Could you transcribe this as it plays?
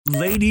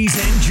Ladies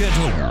and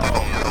gentlemen,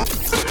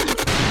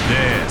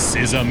 this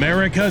is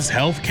America's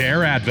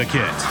Healthcare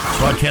Advocate.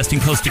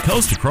 Broadcasting coast to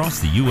coast across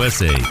the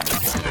USA.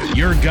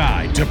 Your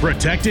guide to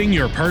protecting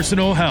your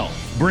personal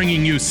health,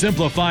 bringing you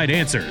simplified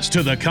answers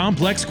to the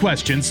complex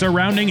questions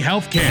surrounding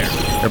healthcare.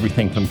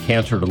 Everything from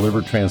cancer to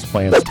liver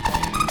transplants.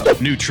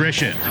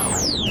 Nutrition,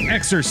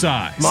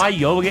 exercise, My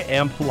yoga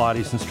and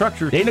Pilates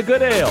instructor, Dana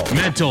Goodale.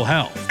 mental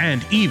health,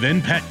 and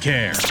even pet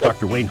care.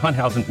 Dr. Wayne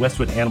Hunthausen,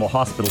 Westwood Animal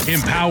Hospital.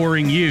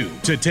 Empowering you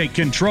to take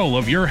control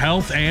of your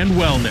health and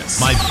wellness.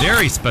 My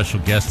very special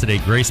guest today,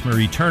 Grace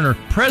Marie Turner,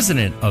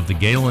 president of the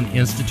Galen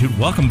Institute.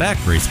 Welcome back,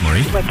 Grace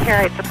Marie. Well,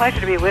 Carrie, it's a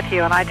pleasure to be with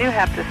you, and I do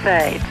have to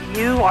say,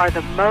 you are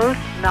the most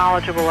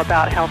knowledgeable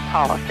about health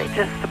policy,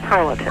 just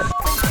superlative.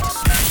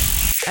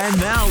 And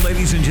now,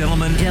 ladies and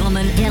gentlemen,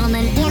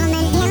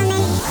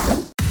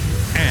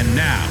 and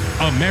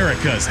now,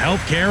 America's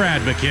Healthcare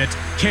Advocate,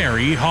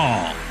 Carrie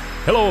Hall.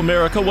 Hello,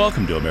 America.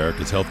 Welcome to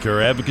America's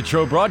Healthcare Advocate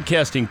Show,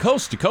 broadcasting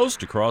coast to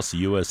coast across the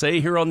USA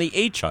here on the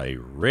HI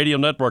Radio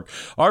Network.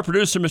 Our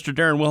producer, Mr.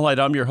 Darren Wilhite.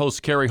 I'm your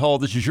host, Carrie Hall.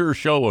 This is your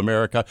show,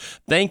 America.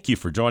 Thank you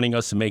for joining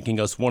us and making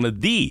us one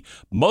of the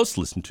most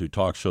listened to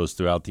talk shows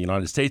throughout the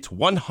United States.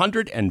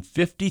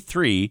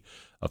 153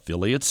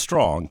 affiliates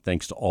strong,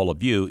 thanks to all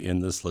of you in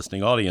this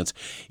listening audience.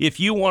 If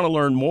you want to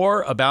learn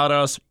more about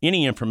us,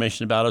 any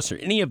information about us, or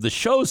any of the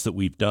shows that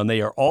we've done,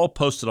 they are all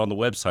posted on the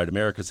website,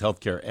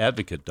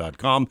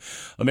 americashealthcareadvocate.com,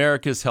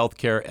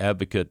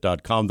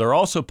 americashealthcareadvocate.com. They're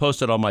also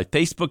posted on my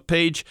Facebook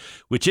page,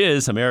 which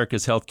is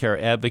America's Healthcare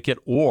Advocate,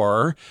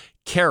 or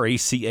Carrie,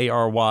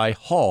 C-A-R-Y,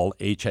 Hall,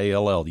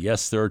 H-A-L-L.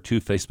 Yes, there are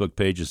two Facebook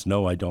pages.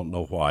 No, I don't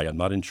know why. I'm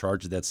not in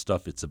charge of that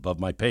stuff. It's above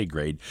my pay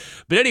grade.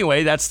 But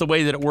anyway, that's the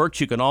way that it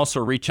works. You can also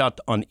reach out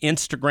on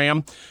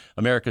Instagram,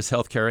 America's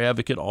Healthcare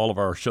Advocate. All of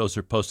our shows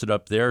are posted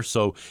up there.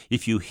 So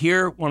if you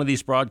hear one of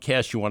these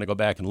broadcasts, you want to go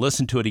back and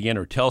listen to it again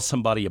or tell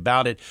somebody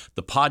about it,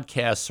 the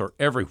podcasts are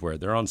everywhere.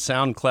 They're on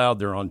SoundCloud,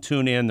 they're on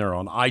TuneIn, they're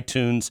on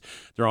iTunes,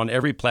 they're on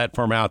every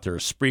platform out there,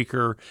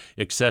 Spreaker,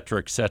 et cetera,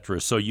 et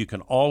cetera. So you can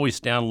always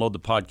download the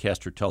podcast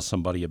or tell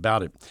somebody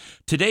about it.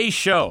 Today's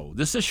show,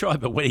 this is a show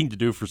I've been waiting to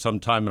do for some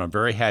time, and I'm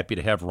very happy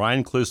to have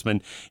Ryan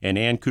Klusman and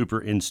Ann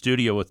Cooper in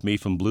studio with me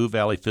from Blue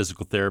Valley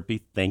Physical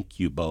Therapy. Thank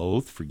you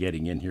both for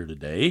getting in here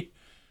today.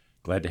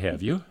 Glad to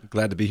have you.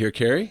 Glad to be here,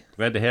 Carrie.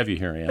 Glad to have you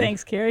here, Ann.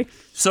 Thanks, Carrie.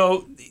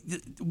 So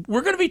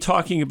we're going to be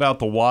talking about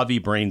the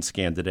WAVi Brain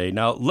Scan today.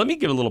 Now, let me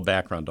give a little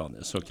background on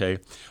this, okay?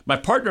 My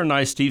partner and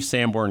I, Steve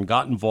Sanborn,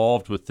 got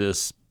involved with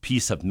this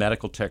piece of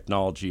medical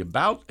technology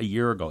about a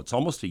year ago. It's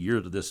almost a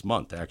year to this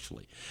month,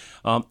 actually.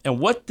 And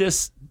what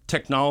this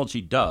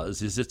technology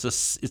does is it's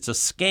a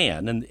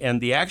scan,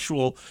 and the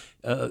actual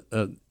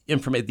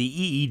information,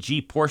 the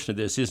EEG portion of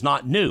this is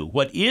not new.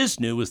 What is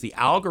new is the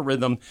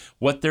algorithm,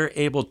 what they're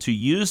able to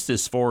use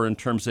this for in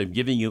terms of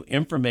giving you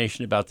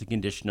information about the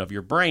condition of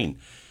your brain.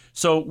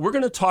 So we're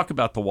going to talk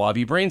about the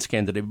WAVi Brain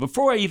Scan today.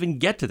 Before I even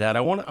get to that,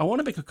 I want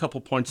to make a couple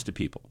points to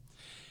people.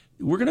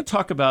 We're going to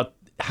talk about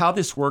how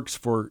this works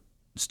for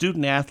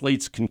student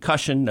athletes,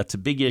 concussion, that's a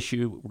big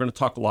issue. We're going to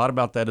talk a lot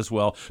about that as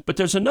well. But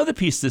there's another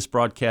piece of this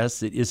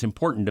broadcast that is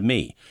important to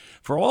me.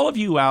 For all of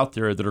you out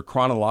there that are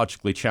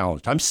chronologically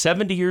challenged, I'm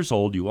 70 years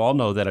old. You all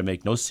know that. I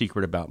make no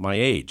secret about my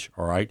age,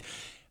 all right?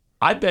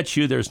 I bet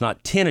you there's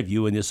not 10 of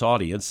you in this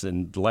audience,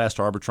 and the last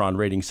Arbitron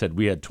rating said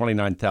we had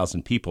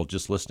 29,000 people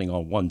just listening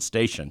on one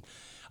station.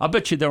 I'll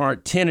bet you there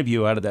aren't 10 of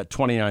you out of that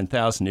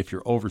 29,000, if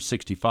you're over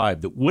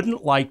 65, that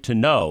wouldn't like to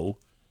know,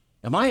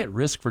 am I at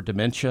risk for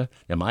dementia?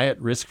 Am I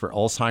at risk for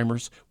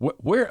Alzheimer's?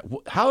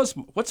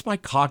 What's my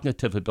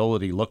cognitive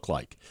ability look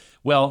like?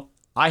 Well,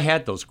 I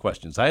had those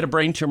questions. I had a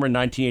brain tumor in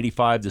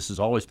 1985. This has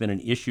always been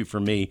an issue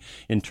for me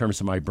in terms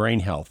of my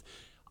brain health.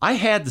 I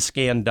had the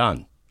scan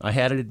done. I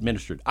had it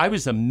administered. I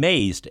was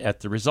amazed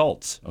at the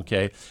results,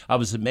 okay? I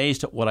was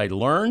amazed at what I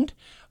learned.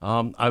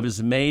 I was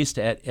amazed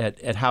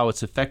at how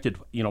it's affected,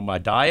 my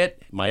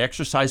diet, my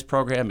exercise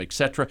program, et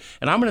cetera.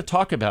 And I'm going to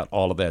talk about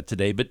all of that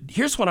today. But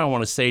here's what I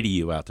want to say to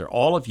you out there,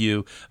 all of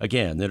you,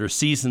 again, that are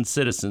seasoned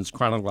citizens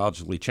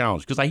chronologically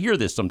challenged, because I hear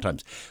this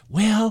sometimes.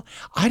 Well,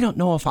 I don't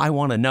know if I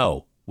want to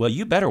know. Well,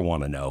 you better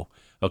want to know.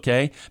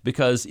 Okay?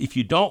 Because if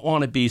you don't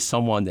want to be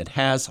someone that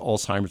has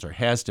Alzheimer's or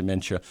has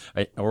dementia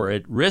or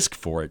at risk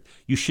for it,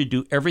 you should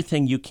do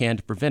everything you can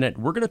to prevent it.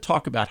 We're going to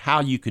talk about how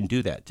you can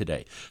do that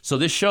today. So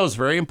this show is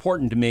very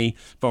important to me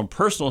from a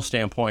personal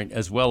standpoint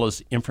as well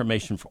as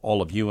information for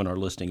all of you in our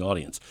listening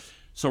audience.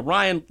 So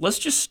Ryan, let's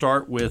just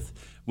start with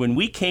when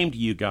we came to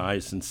you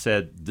guys and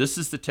said, this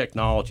is the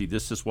technology,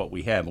 this is what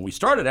we have. And we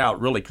started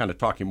out really kind of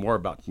talking more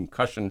about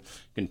concussion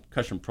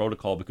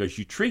protocol because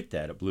you treat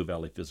that at Blue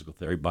Valley Physical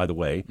Therapy. By the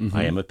way,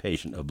 I am a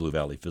patient of Blue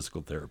Valley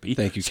Physical Therapy.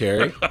 Thank you,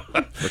 Carrie,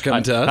 for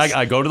coming to us.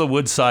 I go to the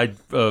Woodside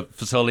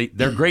facility.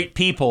 They're great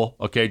people,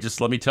 okay?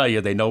 Just let me tell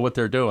you, they know what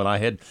they're doing. I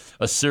had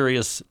a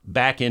serious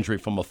back injury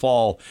from a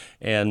fall,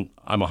 and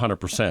I'm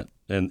 100%.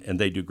 And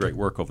they do great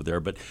work over there.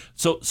 But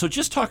so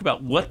just talk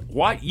about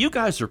why you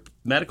guys are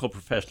medical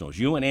professionals.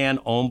 You and Ann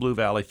own Blue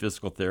Valley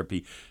Physical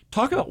Therapy.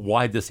 Talk about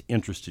why this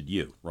interested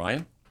you,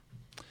 Ryan.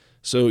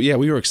 So yeah,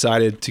 we were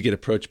excited to get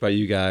approached by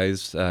you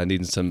guys,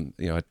 needing some,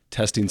 a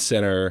testing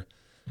center,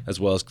 as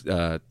well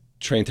as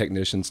trained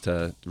technicians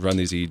to run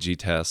these EEG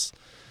tests.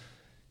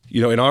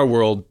 In our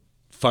world,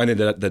 finding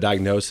the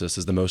diagnosis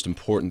is the most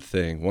important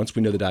thing. Once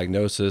we know the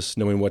diagnosis,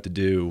 knowing what to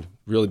do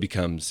really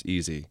becomes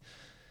easy.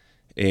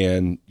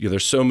 And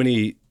there's so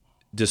many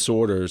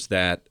disorders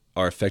that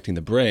are affecting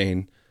the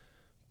brain,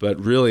 but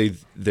really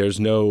there's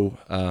no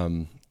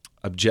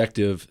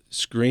objective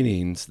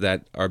screenings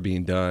that are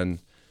being done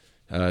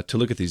to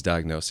look at these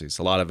diagnoses.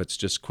 A lot of it's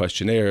just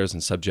questionnaires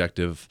and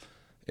subjective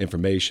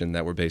information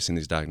that we're basing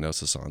these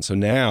diagnoses on. So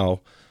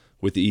now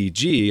with the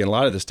EEG and a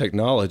lot of this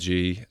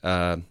technology,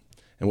 and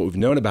what we've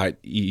known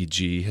about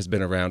EEG has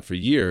been around for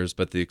years,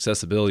 but the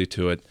accessibility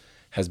to it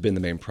has been the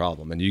main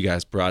problem. And you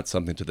guys brought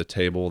something to the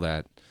table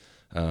that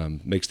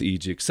makes the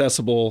EEG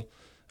accessible.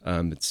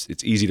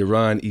 It's easy to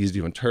run, easy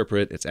to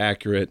interpret, it's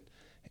accurate,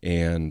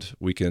 and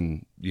we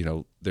can,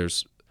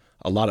 there's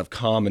a lot of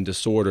common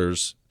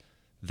disorders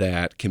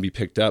that can be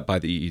picked up by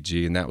the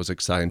EEG, and that was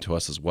exciting to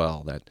us as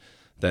well,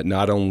 that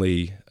not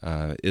only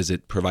is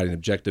it providing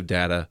objective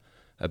data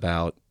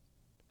about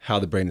how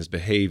the brain is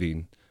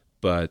behaving,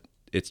 but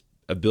its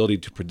ability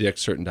to predict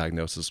certain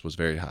diagnosis was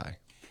very high.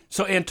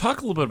 So, and talk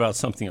a little bit about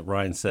something that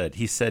Ryan said.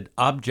 He said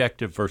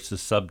objective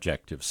versus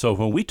subjective. So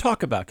when we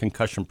talk about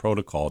concussion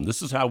protocol, and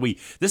this is how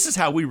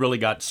we really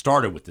got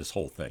started with this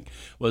whole thing,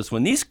 was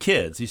when these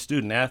kids, these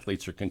student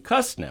athletes are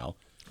concussed now,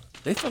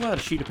 they fill out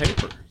a sheet of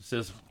paper. It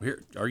says,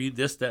 here, are you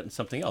this, that, and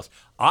something else?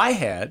 I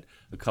had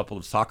a couple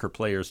of soccer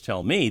players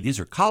tell me, these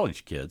are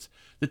college kids,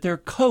 that they're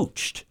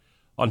coached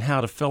on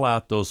how to fill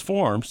out those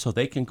forms so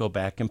they can go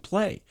back and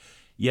play.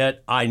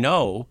 Yet I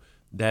know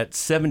that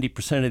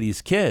 70% of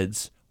these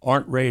kids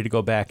aren't ready to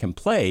go back and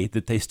play,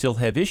 that they still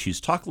have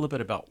issues. Talk a little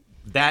bit about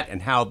that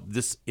and how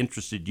this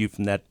interested you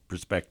from that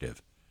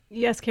perspective.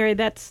 Yes, Carrie,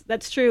 that's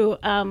true.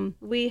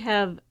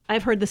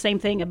 I've heard the same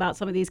thing about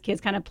some of these kids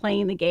kind of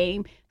playing the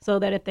game, so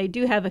that if they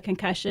do have a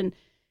concussion,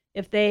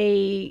 if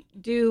they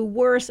do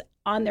worse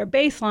on their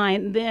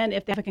baseline, then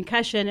if they have a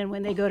concussion and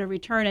when they go to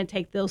return and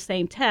take those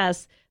same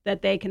tests,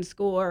 that they can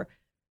score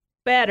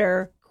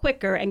better,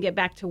 quicker, and get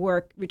back to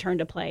work, return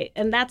to play.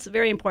 And that's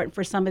very important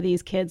for some of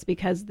these kids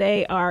because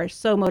they are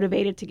so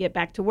motivated to get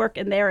back to work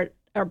and they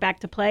are back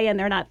to play, and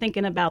they're not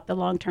thinking about the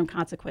long-term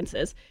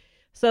consequences.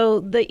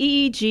 So the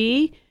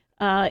EEG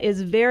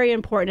is very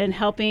important in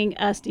helping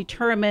us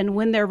determine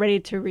when they're ready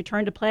to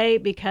return to play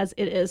because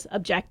it is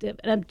objective.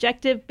 And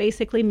objective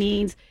basically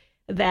means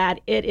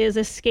that it is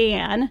a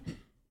scan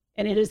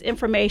and it is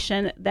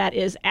information that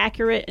is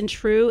accurate and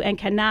true and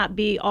cannot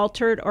be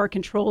altered or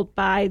controlled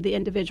by the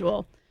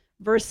individual,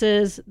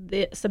 versus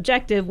the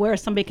subjective where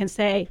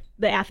the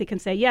athlete can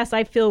say, yes,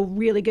 I feel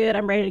really good,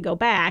 I'm ready to go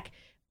back,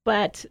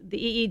 but the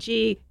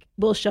EEG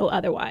will show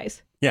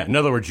otherwise. Yeah, in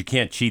other words, you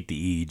can't cheat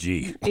the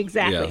EEG.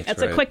 Exactly. Yeah,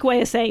 that's right. a quick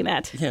way of saying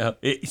that. Yeah.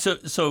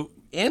 So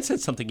Ann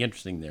said something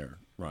interesting there,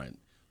 Ryan.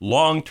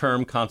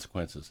 Long-term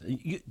consequences.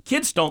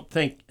 Kids don't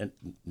think, and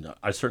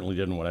I certainly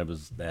didn't when I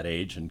was that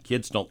age, and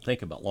kids don't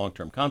think about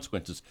long-term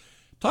consequences.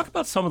 Talk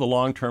about some of the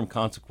long-term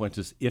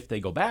consequences if they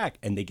go back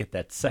and they get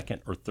that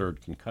second or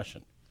third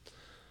concussion.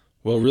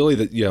 Well,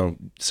 really,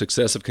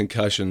 successive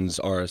concussions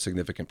are a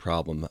significant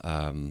problem.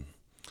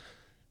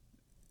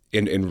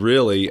 And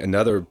really,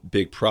 another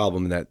big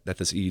problem that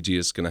this EEG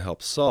is going to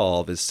help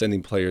solve is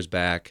sending players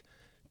back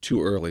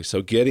too early.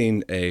 So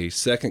getting a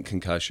second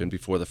concussion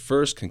before the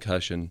first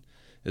concussion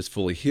is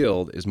fully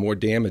healed is more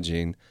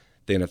damaging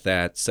than if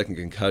that second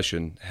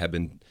concussion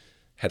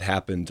had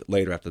happened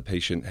later after the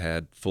patient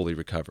had fully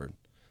recovered.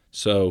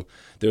 So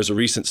there's a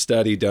recent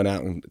study done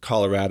out in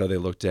Colorado. They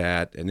looked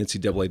at an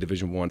NCAA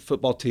Division I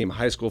football team, a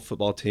high school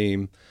football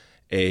team,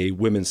 a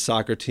women's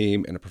soccer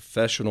team, and a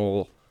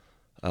professional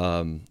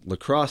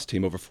lacrosse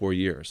team over 4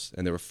 years.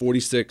 And there were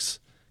 46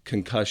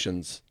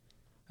 concussions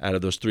out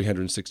of those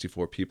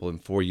 364 people in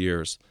 4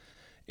 years.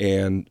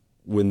 And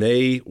when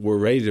they were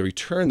ready to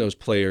return those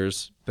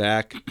players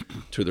back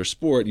to their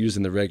sport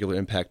using the regular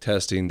impact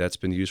testing that's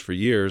been used for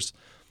years,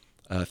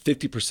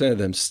 50% of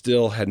them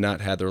still had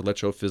not had their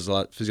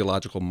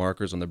electrophysiological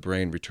markers on the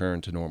brain return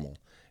to normal,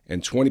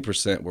 and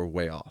 20% were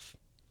way off.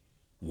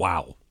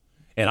 Wow.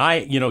 And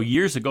I,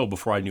 years ago,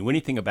 before I knew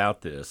anything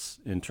about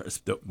this,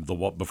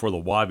 before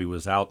the WAVi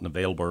was out and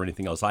available or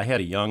anything else, I had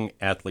a young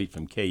athlete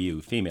from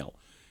KU, female,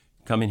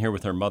 come in here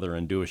with her mother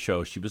and do a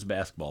show. She was a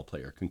basketball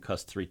player,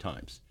 concussed 3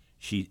 times.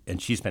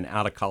 She's been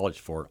out of college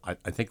for, I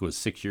think it was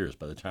 6 years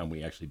by the time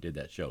we actually did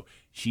that show.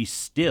 She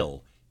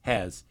still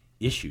has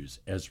issues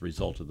as a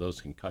result of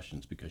those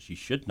concussions because she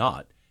should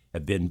not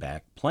have been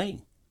back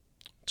playing.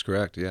 That's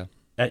correct, yeah.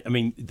 I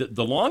mean,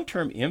 the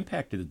long-term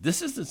impact of it,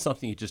 this isn't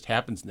something that just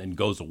happens and then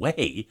goes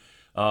away.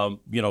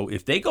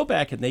 If they go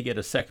back and they get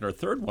a second or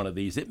third one of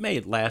these, it may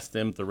last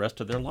them the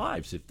rest of their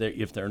lives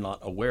if they're not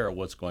aware of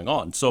what's going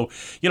on. So,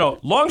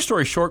 long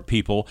story short,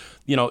 people,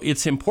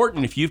 it's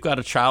important if you've got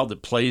a child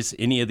that plays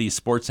any of these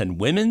sports, and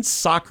women's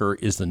soccer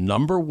is the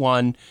number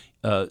one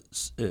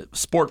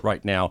sport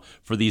right now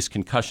for these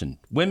concussions.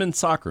 Women's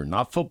soccer,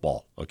 not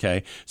football,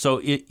 Okay,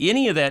 so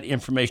any of that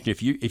information,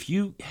 if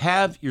you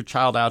have your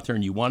child out there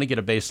and you want to get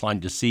a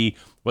baseline to see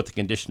what the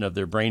condition of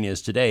their brain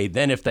is today,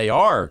 then if they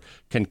are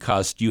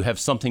concussed, you have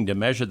something to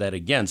measure that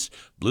against.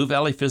 Blue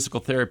Valley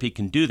Physical Therapy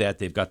can do that.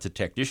 They've got the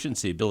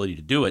technicians, the ability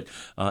to do it,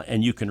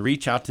 and you can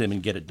reach out to them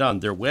and get it done.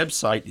 Their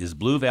website is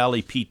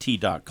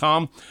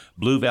bluevalleypt.com,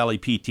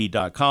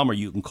 bluevalleypt.com, or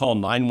you can call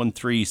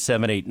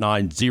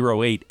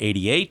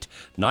 913-789-0888,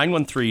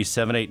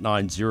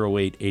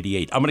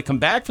 913-789-0888. I'm going to come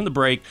back from the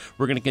break.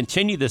 We're going to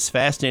continue this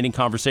fascinating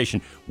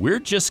conversation. We're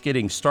just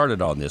getting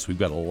started on this. We've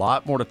got a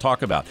lot more to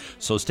talk about,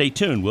 so stay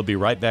tuned. We'll be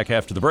right back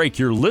after the break.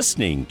 You're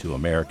listening to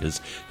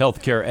America's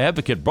Healthcare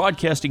Advocate,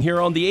 broadcasting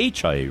here on the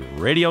HIA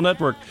Radio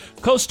Network,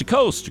 coast to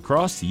coast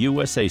across the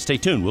USA. Stay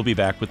tuned. We'll be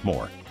back with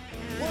more.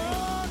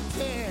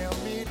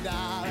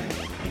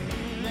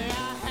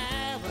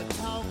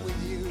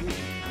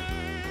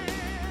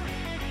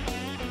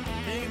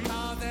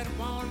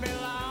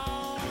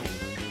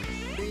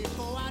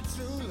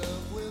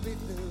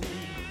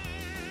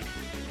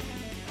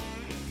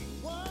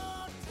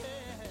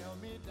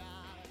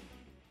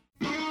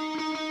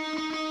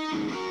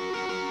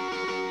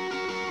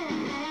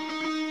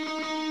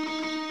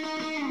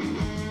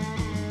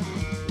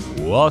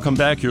 Welcome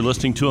back. You're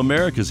listening to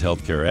America's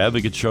Healthcare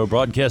Advocate Show,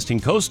 broadcasting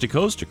coast to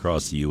coast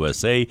across the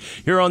USA.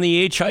 Here on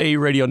the HIA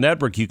Radio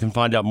Network, you can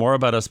find out more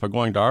about us by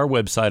going to our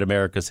website,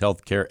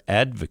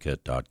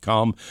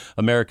 americashealthcareadvocate.com,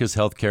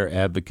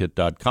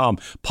 americashealthcareadvocate.com.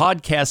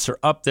 Podcasts are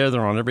up there.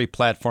 They're on every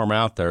platform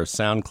out there,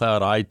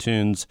 SoundCloud,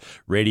 iTunes,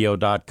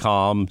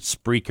 radio.com,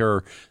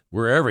 Spreaker.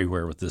 We're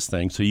everywhere with this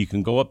thing, so you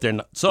can go up there.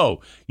 So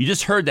you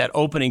just heard that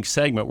opening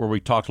segment where we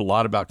talked a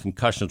lot about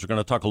concussions. We're going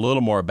to talk a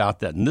little more about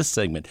that in this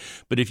segment.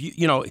 But if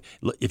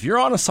if you're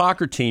on a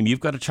soccer team, you've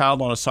got a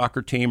child on a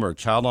soccer team or a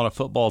child on a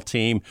football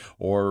team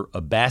or a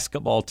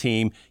basketball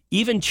team,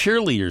 even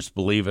cheerleaders,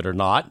 believe it or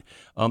not,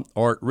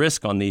 are at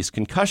risk on these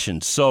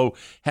concussions. So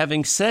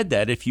having said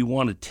that, if you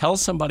want to tell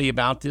somebody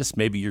about this,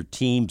 maybe your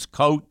team's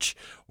coach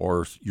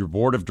or your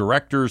board of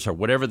directors or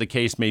whatever the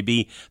case may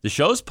be, the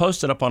show's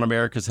posted up on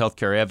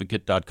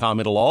americashealthcareadvocate.com.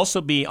 It'll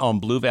also be on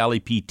Blue Valley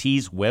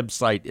PT's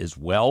website as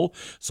well.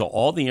 So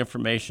all the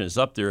information is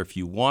up there. If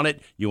you want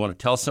it, you want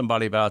to tell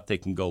somebody about it, they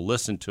can go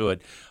listen to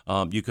it.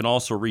 You can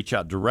also reach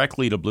out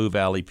directly to Blue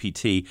Valley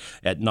PT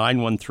at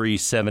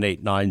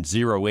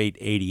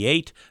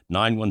 913-789-0888,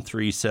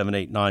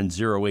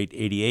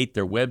 913-789-0888.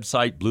 Their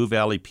website,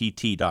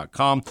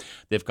 bluevalleypt.com.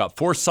 They've got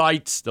 4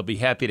 sites. They'll be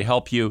happy to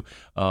help you.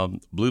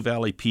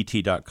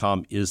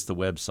 bluevalleypt.com is the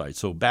website.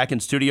 So back in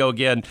studio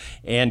again,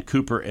 Ann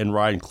Cooper and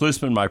Ryan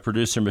Klusman, my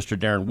producer, Mr.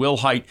 Darren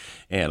Wilhite,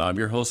 and I'm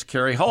your host,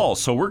 Kerry Hall.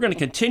 So we're going to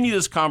continue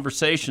this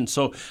conversation.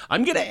 So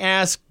I'm going to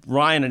ask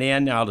Ryan and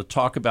Ann now to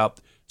talk about,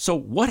 so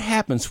what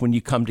happens when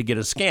you come to get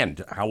a scan?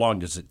 How long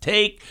does it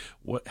take?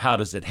 How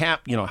does it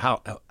happen?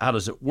 How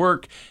does it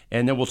work?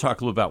 And then we'll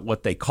talk a little about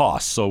what they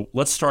cost. So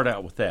let's start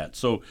out with that.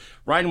 So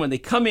Ryan, when they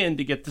come in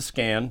to get the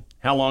scan,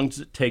 how long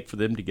does it take for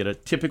them to get a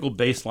typical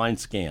baseline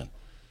scan?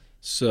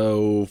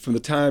 So from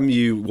the time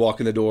you walk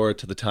in the door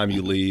to the time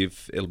you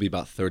leave, it'll be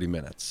about 30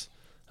 minutes.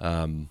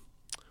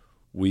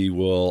 We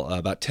will,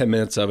 about 10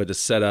 minutes of it is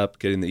set up,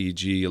 getting the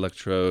EEG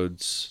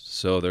electrodes,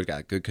 so they've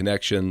got good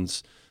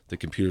connections. The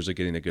computers are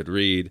getting a good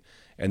read.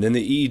 And then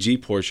the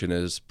EEG portion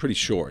is pretty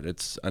short.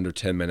 It's under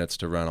 10 minutes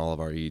to run all of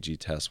our EEG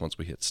tests once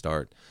we hit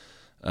start.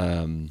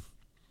 And,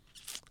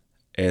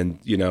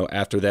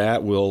 after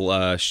that,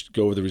 we'll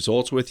go over the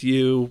results with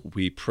you.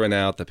 We print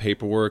out the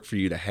paperwork for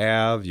you to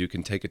have. You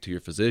can take it to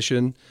your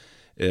physician.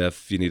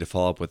 If you need to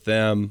follow up with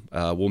them,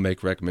 we'll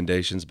make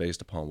recommendations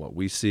based upon what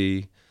we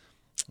see.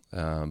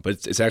 But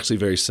it's actually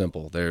very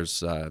simple.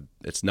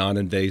 It's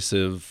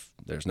non-invasive.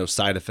 There's no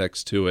side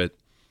effects to it.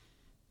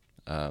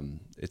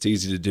 It's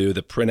easy to do.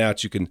 The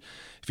printouts,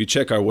 if you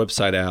check our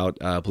website out,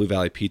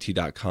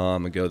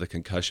 bluevalleypt.com, and go to the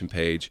concussion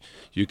page,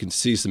 you can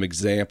see some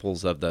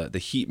examples of the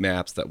heat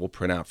maps that we'll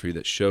print out for you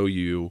that show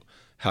you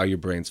how your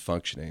brain's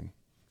functioning.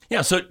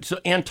 Yeah, so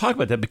Ann, talk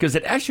about that, because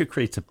it actually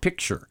creates a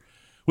picture,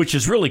 which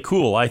is really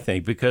cool, I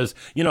think, because,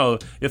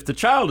 if the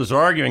child is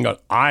arguing,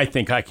 I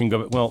think I can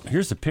go, well,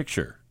 here's the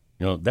picture.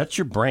 That's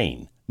your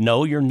brain.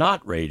 No, you're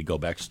not ready to go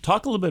back. So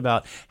talk a little bit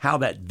about how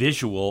that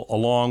visual,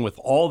 along with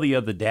all the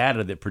other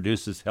data that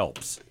produces,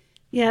 helps.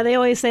 Yeah, they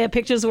always say a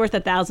picture's worth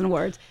 1,000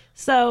 words.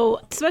 So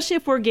especially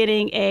if we're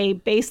getting a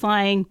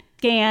baseline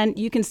scan,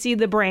 you can see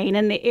the brain.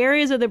 And the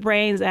areas of the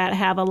brains that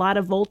have a lot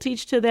of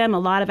voltage to them, a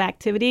lot of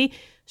activity,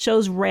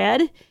 shows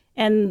red.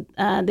 And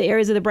the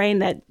areas of the brain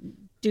that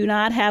do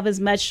not have as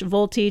much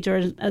voltage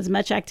or as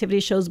much activity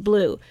shows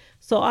blue.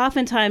 So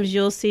oftentimes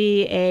you'll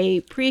see a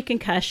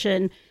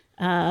pre-concussion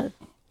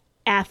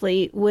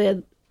athlete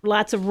with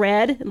lots of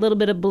red, a little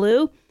bit of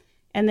blue.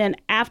 And then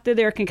after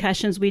their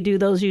concussions, we do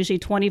those usually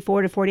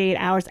 24 to 48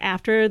 hours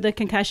after the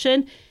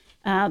concussion.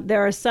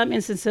 There are some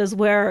instances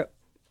where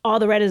all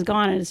the red is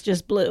gone and it's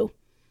just blue.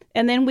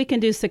 And then we can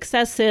do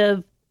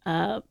successive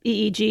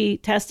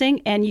EEG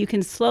testing, and you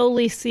can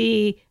slowly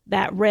see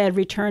that red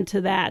return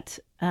to that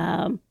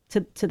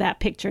to that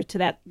picture,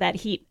 to that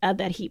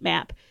heat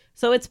map.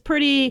 So it's a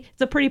pretty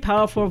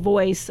powerful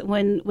voice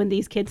when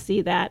these kids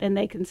see that and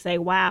they can say,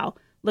 wow,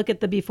 look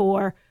at the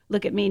before,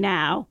 look at me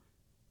now.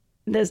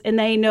 And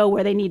they know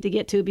where they need to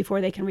get to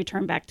before they can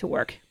return back to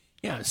work.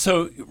 Yeah.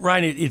 So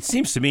Ryan, it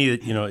seems to me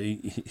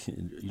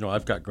that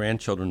I've got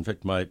grandchildren. In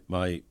fact,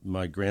 my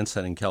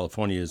grandson in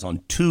California is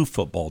on 2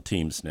 football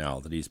teams now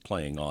that he's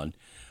playing on,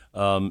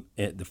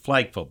 the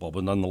flag football.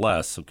 But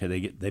nonetheless,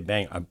 okay, they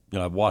bang.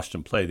 I've watched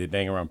them play. They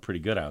bang around pretty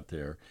good out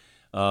there.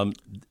 The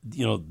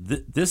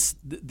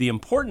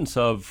importance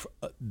of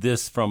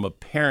this from a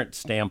parent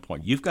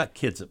standpoint. You've got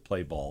kids that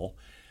play ball.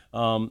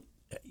 How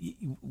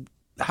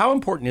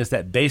important is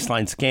that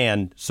baseline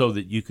scan so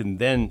that you can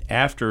then,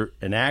 after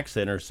an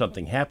accident or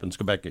something happens,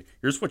 go back to,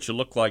 here's what you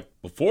look like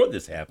before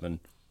this happened.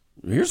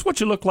 Here's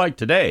what you look like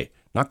today.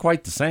 Not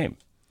quite the same.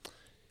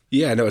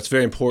 Yeah, no, it's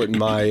very important.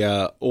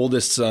 My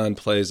oldest son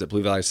plays at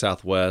Blue Valley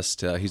Southwest.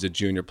 He's a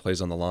junior,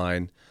 plays on the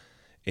line.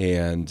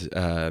 And,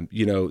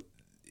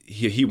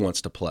 he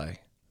wants to play.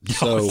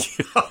 So,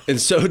 and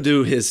so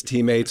do his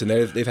teammates, and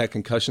they've had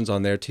concussions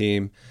on their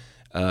team.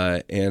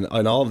 And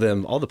all of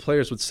them, all the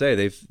players would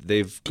say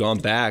they've gone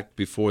back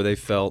before they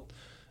felt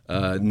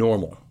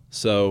normal.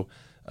 So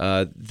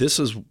this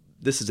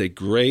is a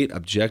great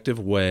objective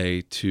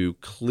way to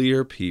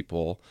clear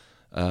people,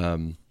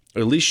 or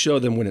at least show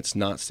them when it's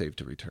not safe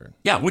to return.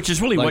 Yeah, which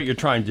is really what you're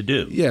trying to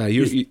do. Yeah,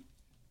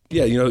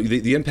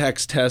 the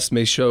impacts test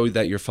may show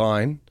that you're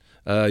fine.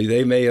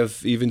 They may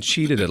have even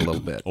cheated it a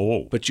little bit.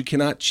 But you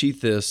cannot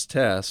cheat this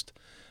test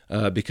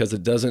because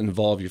it doesn't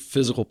involve your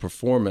physical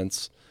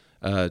performance.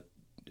 To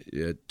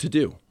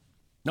do.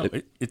 No,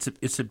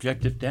 it's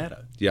objective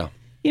data. Yeah.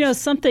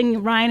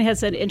 Something Ryan has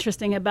said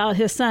interesting about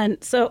his son.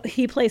 So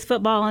he plays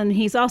football and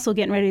he's also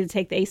getting ready to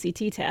take the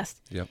ACT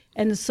test. Yep.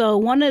 And so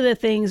one of the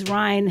things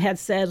Ryan had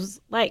said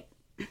was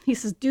he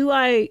says,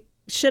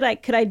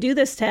 could I do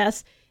this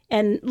test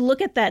and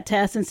look at that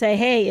test and say,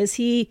 hey, is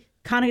he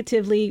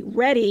cognitively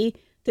ready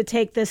to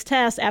take this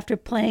test after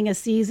playing a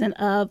season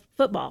of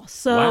football?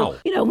 So,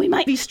 we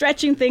might be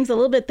stretching things a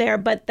little bit there,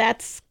 but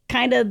that's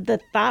kind of the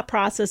thought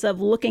process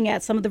of looking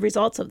at some of the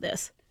results of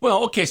this.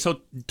 Well, okay, so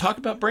talk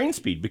about brain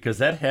speed, because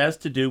that has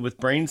to do with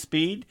brain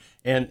speed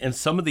and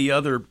some of the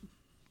other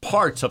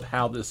parts of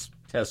how this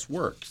test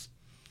works.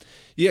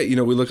 Yeah,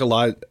 we look a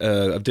lot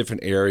of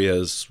different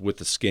areas with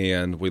the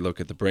scan. We look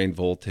at the brain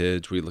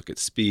voltage, we look at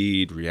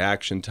speed,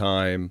 reaction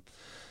time,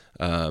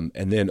 and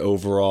then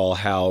overall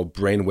how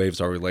brain waves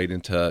are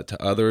related to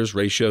others,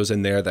 ratios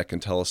in there that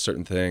can tell us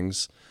certain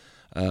things.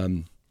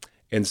 And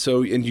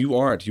you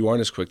aren't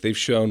as quick. They've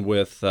shown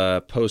with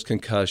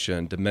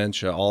post-concussion,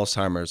 dementia,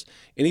 Alzheimer's,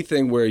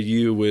 anything where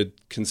you would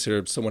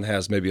consider someone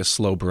has maybe a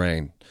slow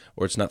brain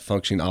or it's not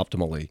functioning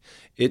optimally.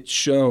 It's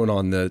shown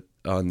on the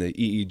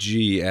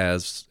EEG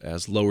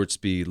as lowered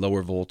speed,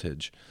 lower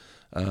voltage.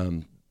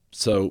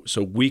 So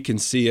we can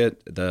see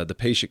it. The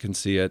patient can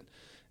see it.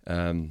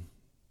 And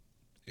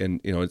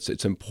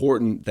it's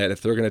important that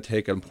if they're going to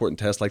take an important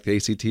test like the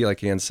ACT,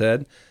 like Ann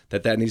said,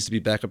 that needs to be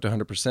back up to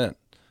 100%.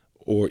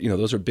 Or,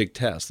 those are big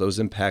tests. Those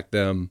impact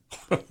them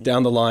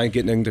down the line,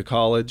 getting into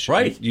college.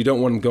 Right. You don't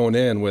want them going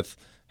in with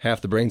half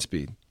the brain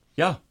speed.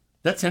 Yeah,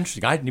 that's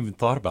interesting. I hadn't even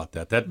thought about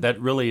that.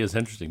 That really is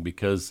interesting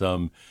because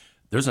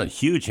there's a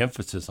huge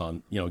emphasis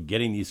on,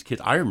 getting these kids.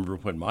 I remember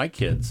when my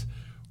kids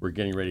were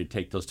getting ready to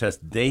take those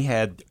tests, they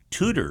had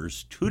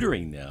tutors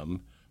tutoring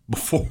them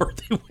before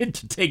they went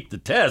to take the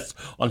test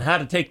on how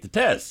to take the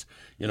test,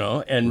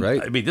 And,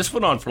 right. I mean, this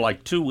went on for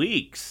like 2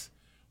 weeks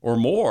or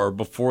more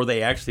before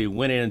they actually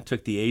went in and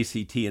took the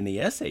ACT and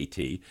the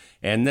SAT.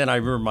 And then I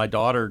remember my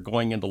daughter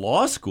going into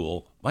law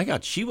school. My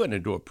God, she went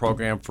into a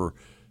program for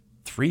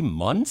 3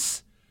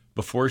 months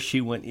before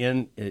she went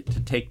in to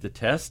take the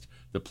test,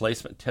 the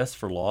placement test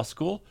for law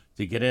school,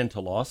 to get into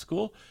law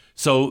school.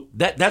 So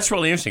that's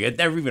really interesting. It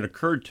never even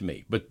occurred to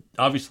me. But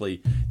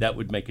obviously, that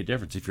would make a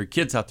difference. If your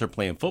kid's out there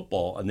playing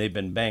football and they've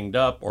been banged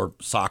up, or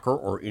soccer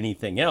or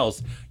anything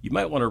else, you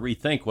might want to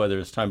rethink whether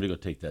it's time to go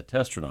take that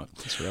test or not.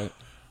 That's right.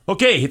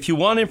 Okay, if you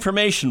want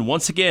information,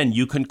 once again,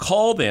 you can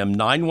call them,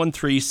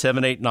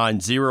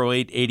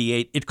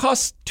 913-789-0888. It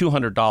costs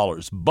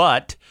 $200,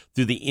 but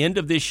through the end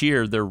of this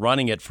year, they're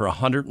running it for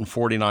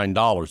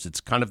 $149.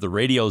 It's kind of the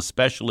radio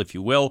special, if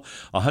you will,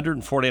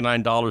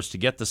 $149 to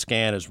get the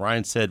scan. As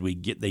Ryan said,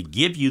 they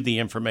give you the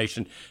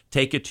information,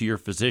 take it to your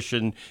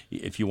physician.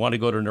 If you want to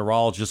go to a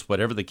neurologist,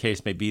 whatever the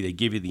case may be, they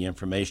give you the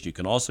information. You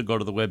can also go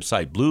to the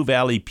website,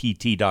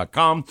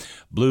 bluevalleypt.com,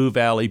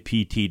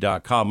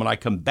 bluevalleypt.com. When I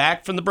come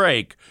back from the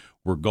break,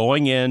 we're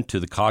going into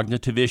the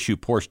cognitive issue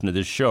portion of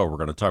this show. We're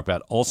going to talk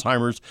about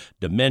Alzheimer's,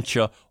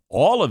 dementia,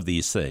 all of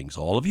these things.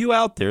 All of you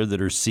out there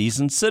that are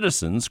seasoned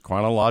citizens,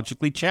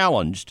 chronologically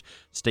challenged,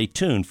 stay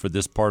tuned for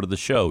this part of the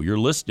show. You're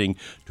listening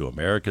to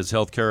America's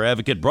Healthcare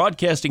Advocate,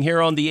 broadcasting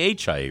here on the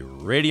HIA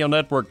Radio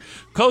Network,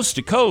 coast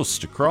to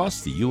coast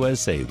across the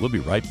USA. We'll be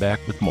right back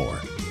with more.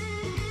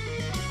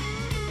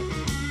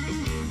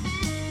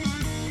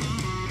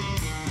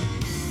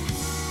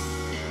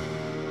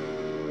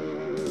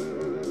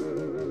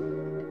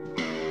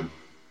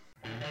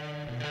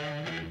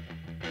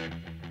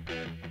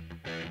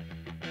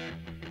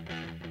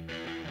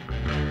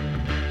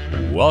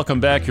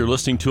 Welcome back. You're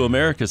listening to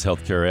America's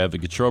Healthcare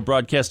Advocate Show,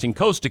 broadcasting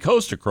coast to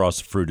coast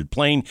across the fruited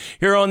plain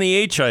here on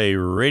the HIA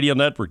Radio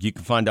Network. You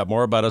can find out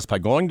more about us by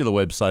going to the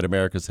website,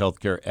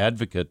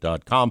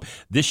 americashealthcareadvocate.com.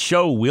 This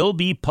show will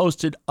be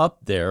posted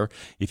up there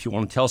if you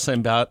want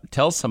to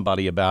tell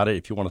somebody about it,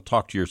 if you want to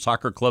talk to your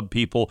soccer club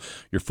people,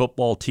 your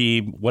football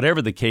team,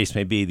 whatever the case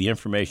may be. The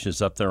information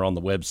is up there on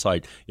the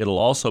website. It'll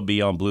also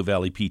be on Blue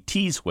Valley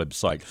PT's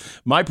website.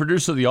 My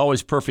producer, the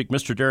always perfect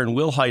Mr. Darren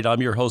Wilhite.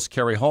 I'm your host,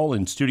 Kerry Hall,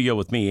 in studio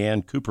with me,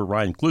 Ann Cooper,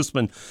 Ryan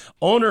Klusman,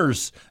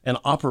 owners and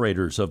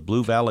operators of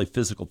Blue Valley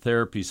Physical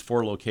Therapies,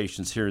 4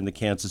 locations here in the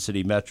Kansas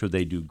City Metro.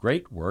 They do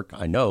great work,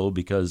 I know,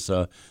 because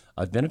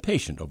I've been a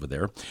patient over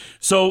there.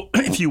 So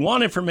if you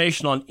want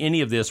information on any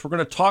of this, we're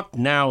going to talk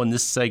now in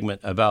this segment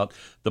about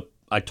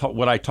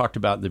what I talked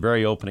about in the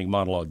very opening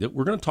monologue.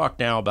 We're going to talk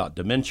now about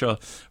dementia.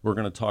 We're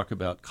going to talk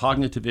about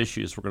cognitive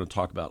issues. We're going to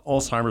talk about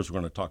Alzheimer's. We're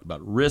going to talk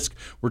about risk.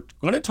 We're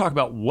going to talk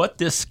about what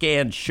this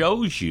scan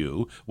shows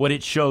you, what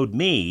it showed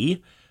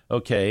me,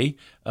 okay,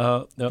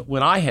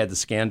 when I had the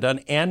scan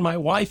done and my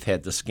wife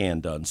had the scan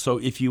done. So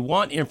if you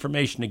want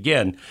information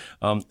again,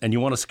 and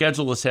you want to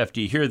schedule this after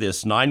you hear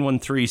this,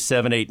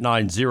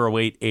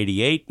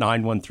 913-789-0888,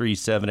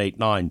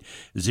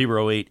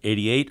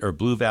 913-789-0888, or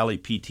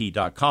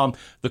bluevalleypt.com.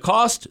 The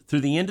cost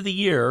through the end of the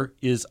year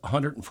is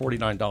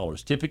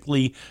 $149.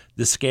 Typically,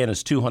 the scan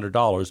is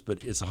 $200,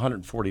 but it's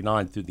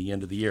 $149 through the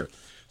end of the year.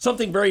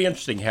 Something very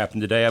interesting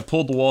happened today. I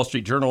pulled the Wall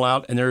Street Journal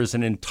out, and there is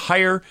an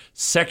entire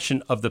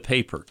section of the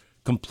paper,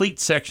 complete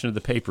section of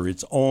the paper,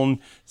 its own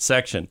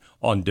section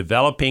on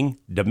developing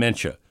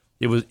dementia.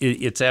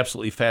 It's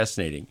absolutely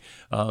fascinating.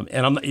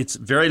 It's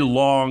a very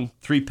long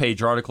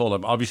 3-page article.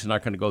 I'm obviously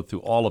not going to go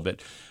through all of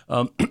it.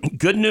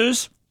 Good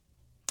news.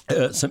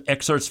 Some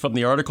excerpts from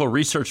the article.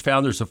 Research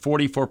found there's a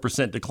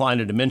 44% decline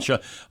in dementia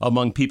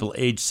among people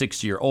aged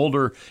 60 or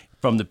older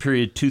from the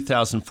period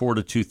 2004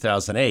 to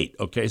 2008.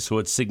 Okay, so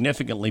it's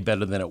significantly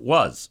better than it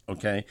was.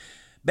 Okay,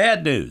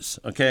 bad news.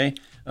 Okay,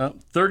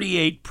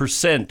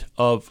 38%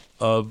 of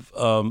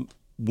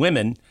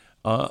women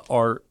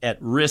are at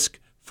risk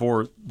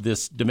for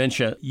this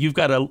dementia. You've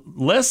got a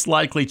less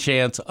likely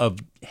chance of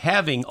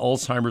having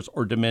Alzheimer's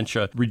or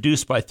dementia,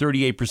 reduced by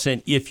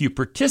 38% if you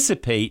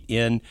participate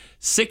in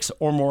 6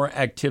 or more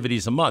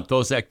activities a month.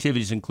 Those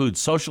activities include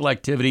social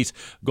activities,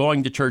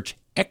 going to church,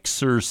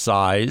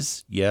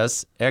 exercise,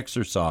 yes,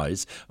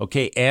 exercise,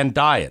 okay, and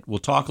diet. We'll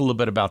talk a little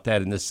bit about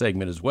that in this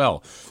segment as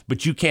well.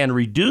 But you can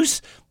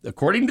reduce,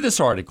 according to this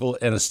article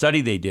and a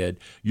study they did,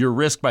 your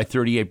risk by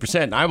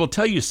 38%. And I will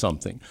tell you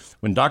something.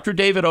 When Dr.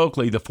 David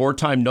Oakley, the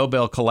 4-time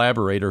Nobel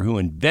collaborator who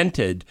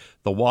invented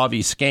the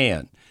WAVi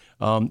scan,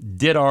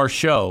 did our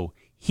show,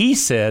 he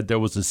said there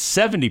was a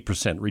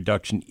 70%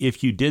 reduction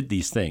if you did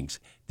these things.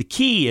 The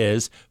key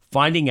is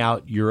finding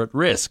out you're at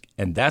risk,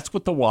 and that's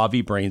what the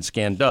WAVi Brain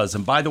Scan does.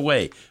 And by the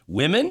way,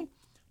 women,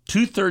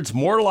 2/3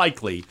 more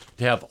likely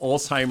to have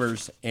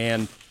Alzheimer's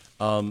and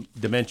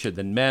dementia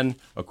than men,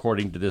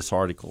 according to this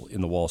article in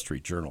the Wall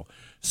Street Journal.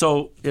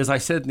 So, as I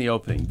said in the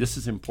opening, this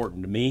is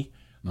important to me.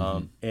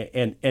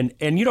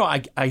 And you know,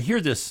 I hear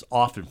this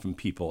often from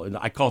people, and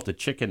I call it the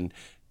chicken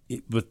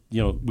with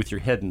your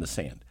head in the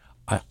sand.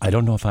 I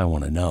don't know if I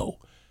want to know.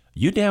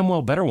 You damn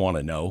well better want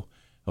to know.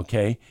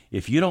 Okay,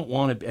 if you don't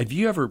want to, have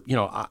you ever,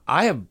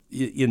 I have,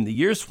 in the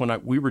years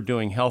when we were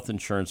doing health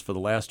insurance for the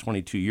last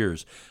 22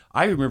 years,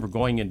 I remember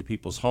going into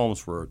people's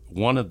homes where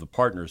one of the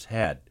partners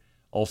had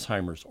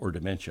Alzheimer's or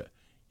dementia.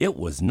 It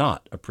was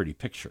not a pretty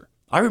picture.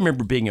 I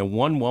remember being in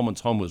one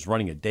woman's home who was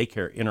running a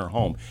daycare in her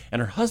home, and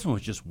her husband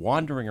was just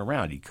wandering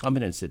around. He'd come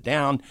in and sit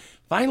down.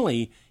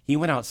 Finally, he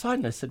went outside,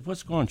 and I said,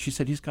 "What's going on?" She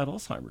said, "He's got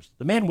Alzheimer's."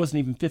 The man wasn't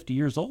even 50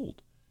 years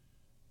old.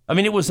 I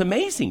mean, it was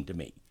amazing to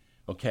me,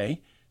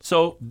 okay?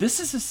 So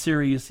this is a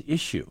serious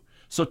issue.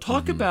 So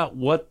talk about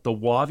what the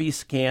WAVi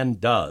scan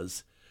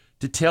does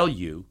to tell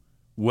you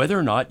whether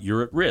or not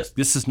you're at risk.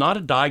 This is not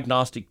a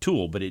diagnostic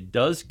tool, but it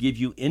does give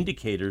you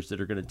indicators that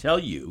are going to tell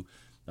you.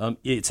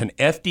 It's an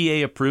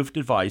FDA-approved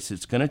device.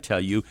 It's going to tell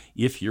you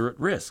if you're at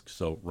risk.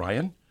 So,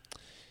 Ryan?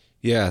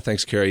 Yeah,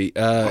 thanks, Kerry.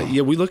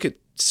 We look at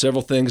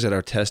several things at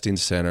our testing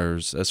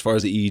centers. As far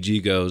as the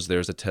EEG goes,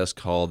 there's a test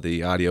called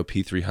the Audio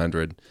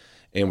P300.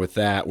 And with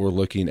that, we're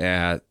looking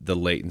at the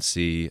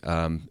latency.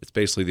 It's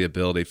basically the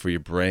ability for your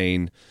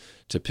brain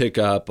to pick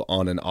up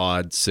on an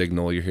odd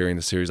signal. You're hearing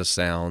a series of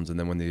sounds, and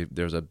then when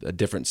there's a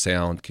different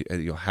sound,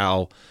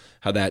 how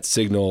that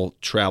signal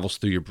travels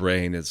through your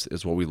brain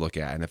is what we look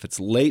at. And if it's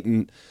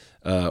latent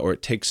or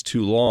it takes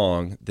too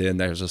long, then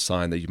there's a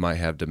sign that you might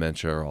have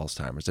dementia or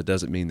Alzheimer's. It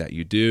doesn't mean that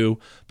you do,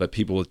 but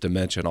people with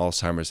dementia and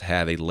Alzheimer's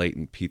have a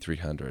latent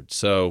P300.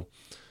 So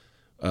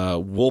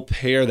we'll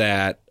pair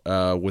that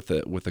with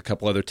a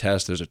couple other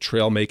tests. There's a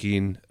trail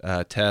making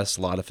test.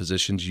 A lot of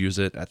physicians use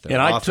it at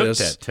their office. And I took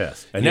that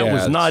test, and that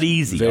was not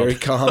easy. Very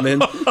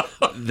common.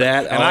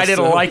 I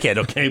didn't like it.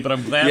 Okay, but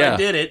I'm glad I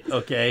did it.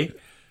 Okay.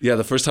 Yeah,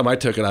 the first time I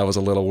took it, I was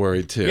a little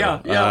worried too.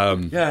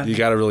 Yeah. You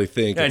got to really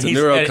think. It's a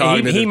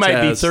neurocognitive test. He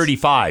might be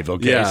 35.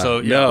 Okay.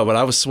 Yeah. No, but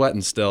I was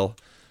sweating still.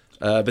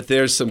 But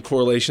there's some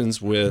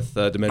correlations with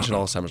dementia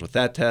and Alzheimer's with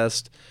that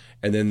test.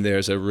 And then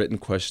there's a written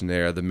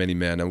questionnaire, the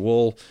Mini-Men.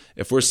 And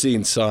if we're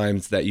seeing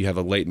signs that you have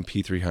a latent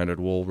P300,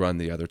 we'll run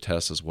the other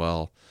tests as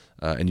well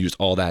and use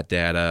all that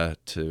data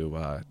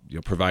to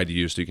provide to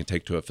you so you can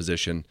take to a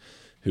physician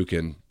who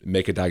can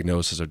make a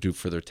diagnosis or do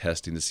further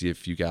testing to see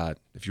if you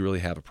really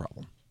have a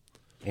problem.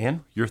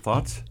 Ann, your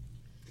thoughts?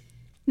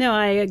 No,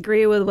 I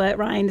agree with what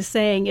Ryan is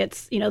saying.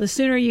 It's, the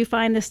sooner you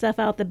find this stuff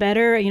out, the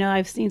better.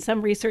 I've seen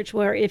some research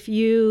where if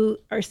you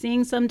are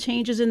seeing some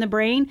changes in the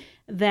brain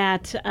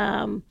that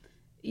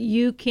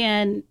we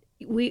can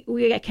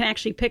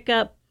actually pick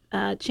up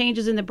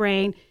changes in the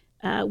brain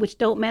which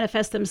don't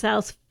manifest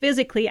themselves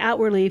physically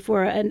outwardly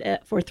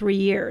for 3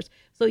 years.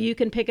 So you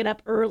can pick it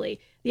up early.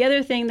 The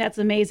other thing that's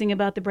amazing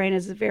about the brain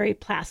is it's very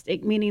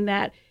plastic, meaning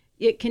that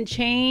it can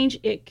change,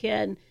 it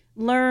can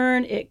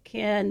learn, it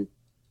can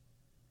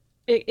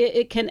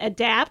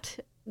adapt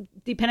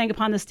depending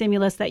upon the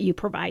stimulus that you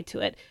provide to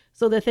it.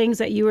 So the things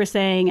that you were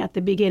saying at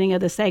the beginning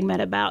of the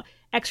segment about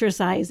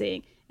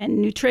exercising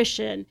and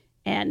nutrition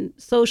and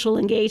social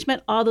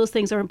engagement, all those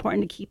things are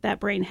important to keep that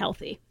brain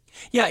healthy.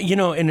 Yeah,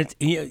 and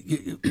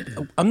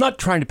I'm not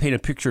trying to paint a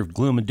picture of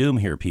gloom and doom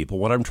here, people.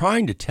 What I'm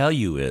trying to tell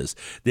you is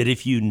that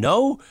if you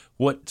know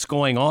what's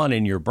going on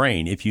in your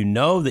brain, if you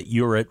know that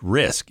you're at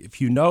risk,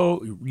 if you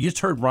just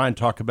heard Ryan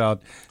talk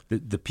about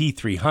the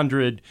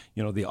P300,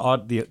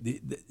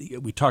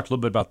 we talked a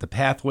little bit about the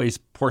pathways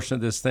portion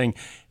of this thing.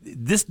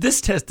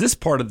 This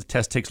part of the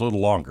test takes a little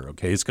longer,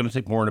 okay? It's going to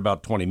take more than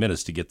about 20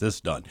 minutes to get this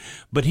done.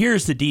 But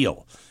here's the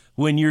deal.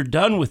 When you're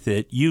done with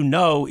it,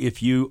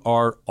 if you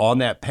are on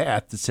that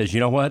path that says, you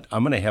know what,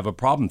 I'm going to have a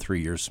problem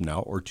 3 years from now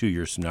or 2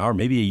 years from now or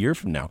maybe a year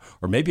from now,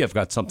 or maybe I've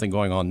got something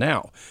going on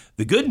now.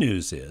 The good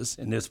news is,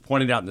 and it's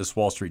pointed out in this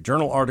Wall Street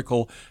Journal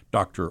article,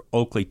 Dr.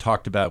 Oakley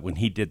talked about when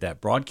he did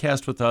that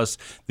broadcast with us,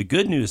 the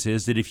good news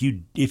is that if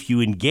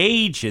you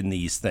engage in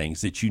these things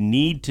that you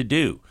need to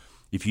do,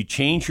 if you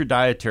change your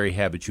dietary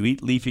habits, you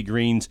eat leafy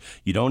greens,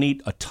 you don't eat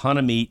a ton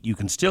of meat, you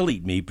can still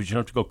eat meat, but you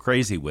don't have to go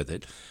crazy with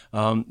it.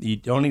 You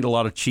don't eat a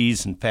lot of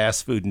cheese and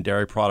fast food and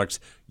dairy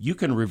products. You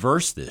can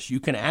reverse this. You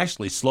can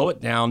actually slow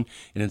it down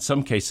and in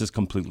some cases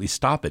completely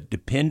stop it,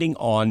 depending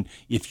on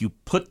if you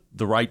put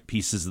the right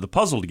pieces of the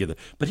puzzle together.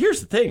 But here's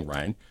the thing,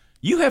 Ryan.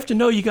 You have to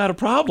know you got a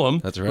problem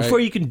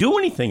before you can do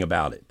anything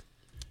about it.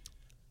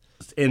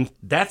 And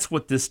that's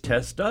what this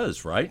test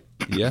does, right?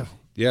 Yeah.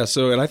 Yeah,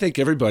 and I think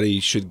everybody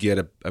should get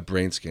a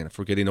brain scan if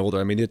we're getting older.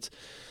 I mean,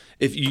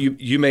 if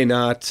you may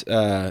not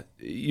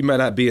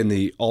be in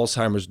the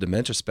Alzheimer's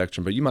dementia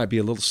spectrum, but you might be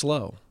a little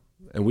slow.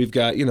 And we've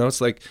got, it's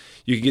like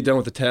you can get done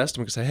with the test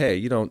and we can say, hey,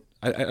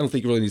 I don't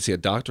think you really need to see a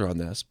doctor on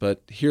this,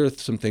 but here are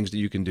some things that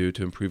you can do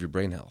to improve your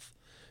brain health.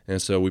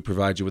 And so we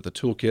provide you with a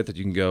toolkit that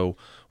you can go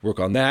work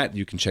on that.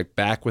 You can check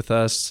back with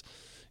us,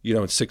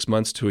 in 6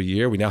 months to a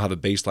year. We now have a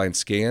baseline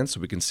scan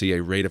so we can see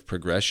a rate of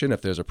progression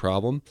if there's a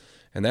problem.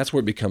 And that's where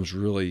it becomes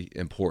really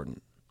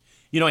important.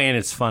 And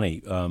it's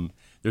funny.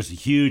 There's a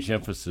huge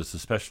emphasis,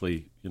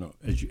 especially,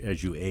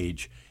 as you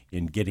age,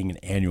 in getting an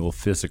annual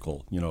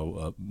physical.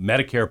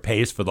 Medicare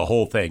pays for the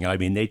whole thing. I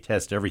mean, they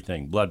test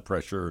everything, blood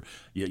pressure,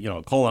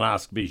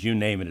 colonoscopies, you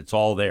name it. It's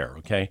all there,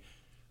 okay?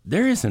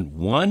 There isn't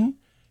one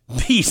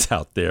piece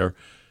out there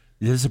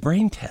that is a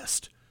brain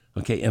test,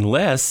 okay?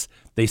 Unless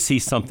they see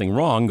something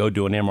wrong, go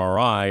do an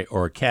MRI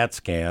or a CAT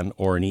scan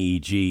or an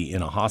EEG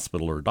in a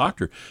hospital or a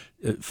doctor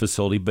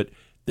facility. But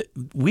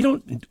we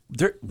don't.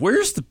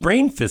 Where's the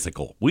brain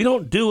physical? We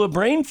don't do a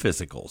brain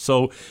physical.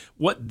 So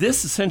what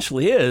this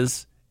essentially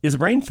is a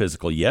brain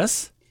physical.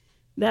 Yes,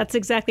 that's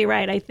exactly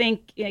right. I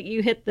think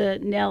you hit the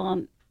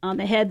nail on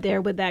the head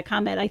there with that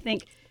comment. I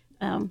think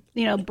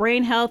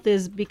brain health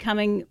is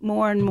becoming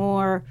more and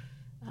more.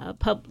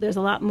 There's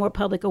a lot more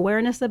public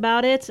awareness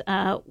about it.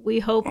 We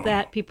hope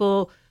that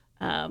people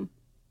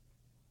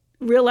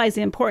realize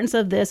the importance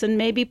of this and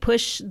maybe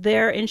push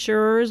their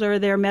insurers or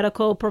their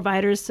medical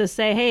providers to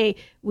say, hey,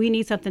 we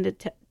need something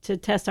to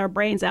test our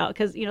brains out,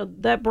 because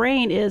that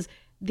brain is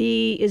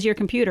your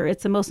computer.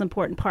 It's the most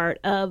important part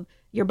of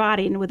your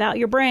body, and without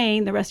your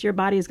brain, the rest of your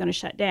body is going to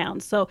shut down.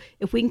 So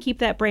if we can keep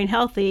that brain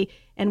healthy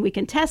and we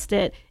can test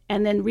it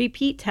and then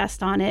repeat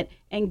test on it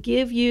and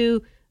give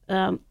you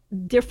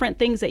different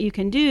things that you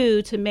can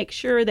do to make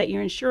sure that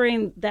you're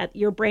ensuring that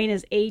your brain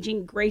is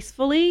aging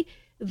gracefully,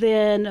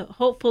 then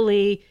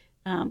hopefully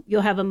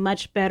you'll have a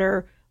much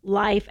better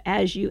life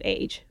as you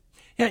age.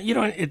 Yeah,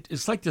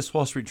 it's like this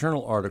Wall Street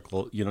Journal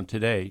article,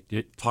 today.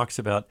 It talks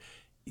about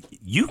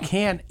you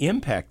can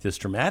impact this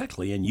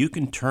dramatically and you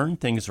can turn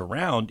things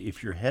around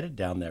if you're headed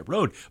down that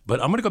road. But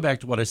I'm going to go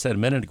back to what I said a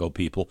minute ago,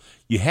 people.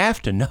 You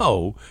have to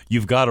know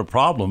you've got a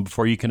problem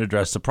before you can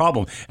address the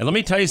problem. And let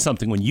me tell you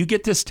something. When you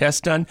get this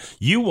test done,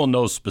 you will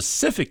know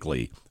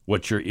specifically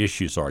what your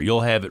issues are.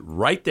 You'll have it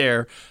right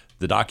there.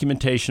 The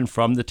documentation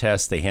from the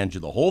test, they hand you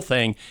the whole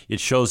thing. It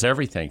shows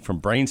everything from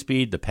brain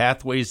speed, the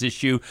pathways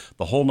issue,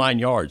 the whole 9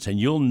 yards. And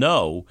you'll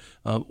know,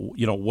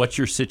 what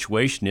your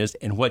situation is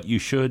and what you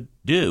should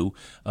do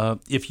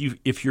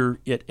if you're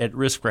at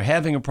risk for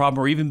having a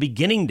problem or even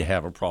beginning to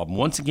have a problem.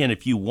 Once again,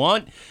 if you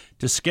want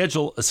to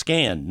schedule a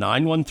scan,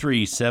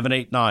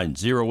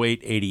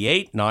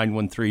 913-789-0888,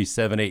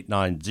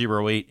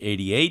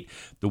 913-789-0888.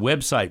 The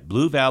website,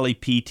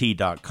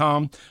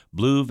 bluevalleypt.com,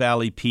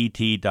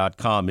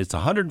 bluevalleypt.com. It's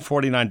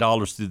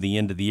 $149 through the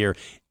end of the year.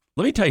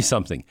 Let me tell you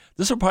something.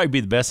 This will probably be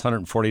the best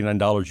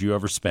 $149 you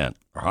ever spent,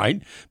 all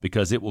right?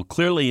 Because it will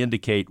clearly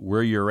indicate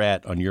where you're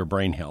at on your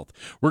brain health.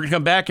 We're going to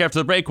come back after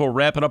the break. We'll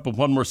wrap it up with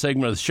one more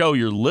segment of the show.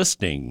 You're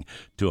listening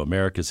to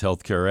America's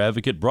Healthcare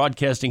Advocate,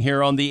 broadcasting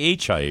here on the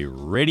HIA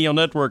Radio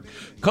Network,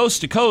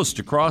 coast to coast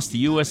across the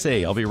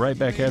USA. I'll be right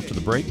back after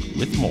the break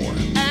with more.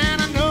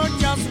 And I know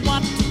just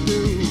what to do.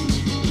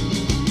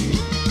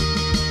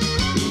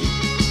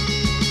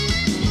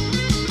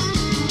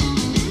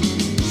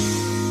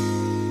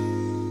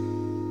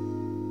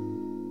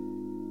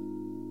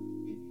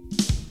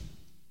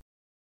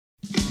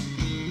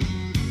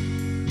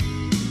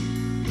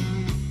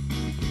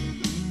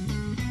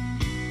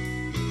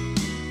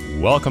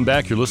 Welcome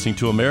back. You're listening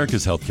to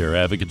America's Healthcare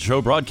Advocate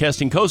Show,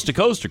 broadcasting coast to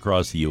coast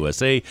across the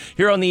USA.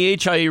 Here on the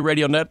HIA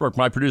Radio Network,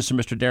 my producer,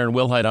 Mr. Darren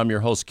Wilhite. I'm your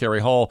host, Kerry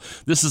Hall.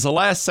 This is the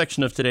last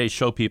section of today's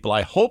show, people.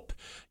 I hope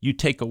you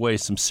take away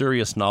some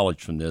serious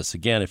knowledge from this.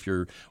 Again, if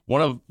you're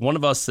one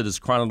of us that is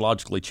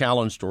chronologically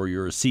challenged, or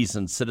you're a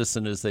seasoned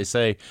citizen, as they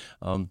say,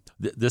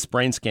 this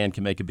brain scan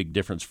can make a big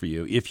difference for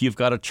you. If you've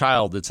got a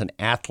child that's an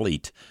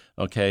athlete,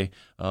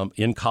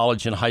 in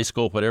college, in high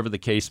school, whatever the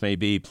case may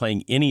be,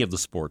 playing any of the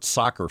sports,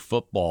 soccer,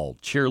 football,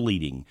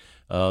 cheerleading,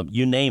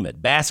 you name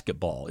it,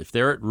 basketball. If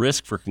they're at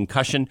risk for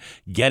concussion,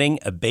 getting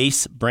a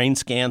base brain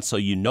scan so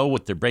you know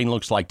what their brain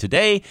looks like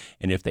today,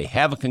 and if they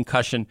have a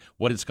concussion,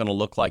 what it's going to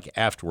look like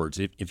afterwards.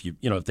 If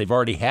they've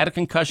already had a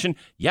concussion,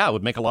 yeah, it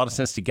would make a lot of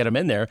sense to get them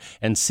in there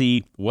and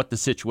see what the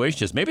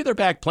situation is. Maybe they're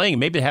back playing.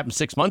 Maybe it happened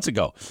 6 months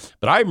ago.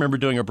 But I remember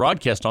doing a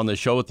broadcast on this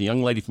show with a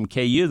young lady from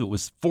KU that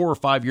was 4 or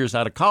 5 years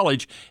out of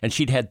college, and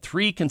she'd had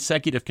 3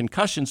 consecutive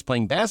concussions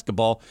playing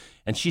basketball,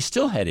 and she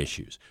still had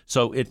issues.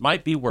 So it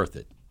might be worth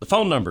it. The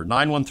phone number,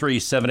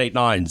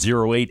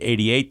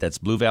 913-789-0888. That's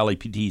Blue Valley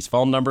PT's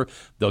phone number.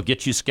 They'll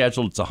get you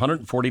scheduled. It's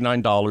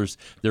 $149.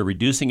 They're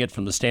reducing it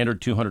from the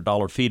standard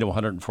 $200 fee to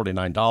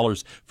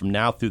 $149 from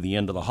now through the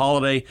end of the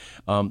holiday.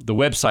 The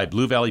website,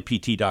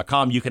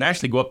 bluevalleypt.com. You can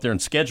actually go up there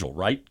and schedule,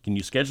 right? Can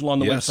you schedule on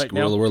the website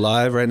now? Yes, we're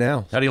live right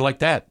now. How do you like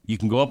that? You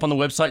can go up on the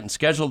website and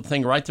schedule the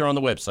thing right there on the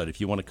website if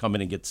you want to come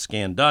in and get the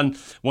scan done.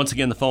 Once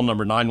again, the phone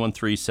number,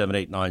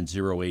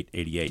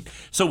 913-789-0888.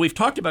 So we've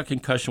talked about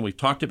concussion. We've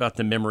talked about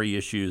the memory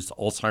issues,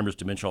 Alzheimer's,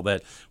 dementia, all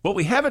that. What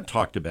we haven't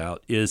talked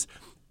about is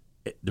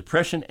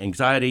depression,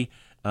 anxiety,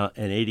 and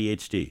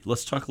ADHD.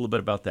 Let's talk a little bit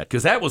about that,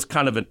 because that was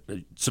kind of a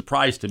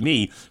surprise to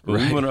me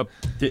when we went up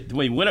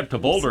to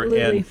Boulder.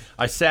 Absolutely. And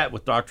I sat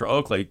with Dr.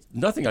 Oakley.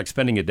 Nothing like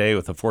spending a day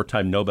with a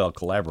 4-time Nobel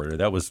collaborator.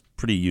 That was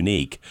pretty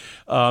unique.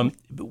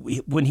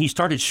 When he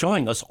started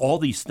showing us all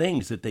these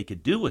things that they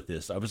could do with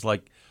this, I was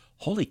like,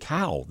 holy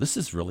cow, this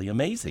is really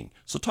amazing.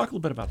 So talk a little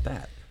bit about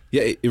that.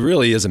 Yeah, it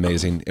really is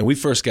amazing. And we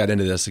first got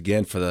into this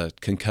again for the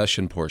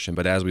concussion portion,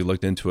 but as we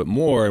looked into it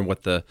more and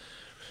the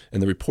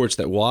reports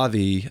that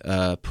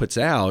WAVi puts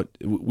out,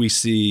 we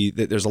see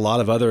that there's a lot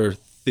of other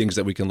things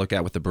that we can look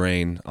at with the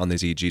brain on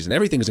these EEGs, and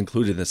everything is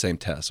included in the same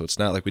test. So it's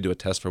not like we do a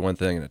test for one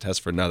thing and a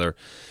test for another.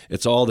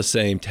 It's all the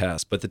same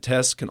test, but the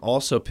test can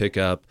also pick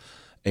up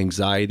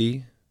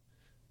anxiety,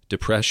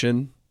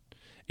 depression,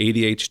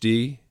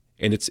 ADHD.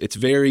 And it's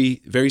very,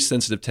 very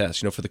sensitive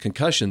test. For the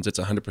concussions, it's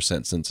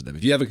 100% sensitive.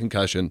 If you have a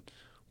concussion,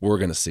 we're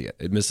going to see it.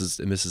 It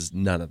misses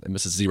none of them. It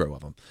misses 0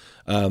 of them.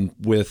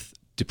 With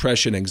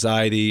depression,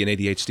 anxiety, and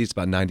ADHD, it's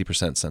about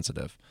 90%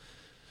 sensitive.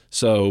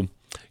 So,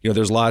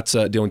 there's lots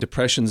dealing.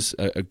 Depression's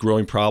a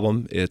growing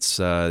problem. It's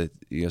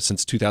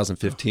since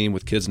 2015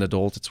 with kids and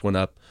adults, it's went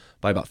up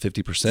by about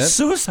 50%.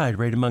 Suicide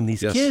rate among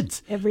these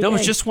kids. Every There day.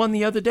 was just one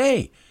the other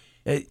day.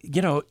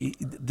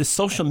 The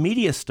social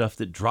media stuff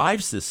that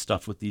drives this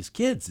stuff with these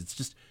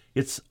kids,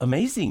 it's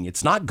amazing.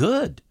 It's not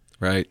good.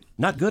 Right.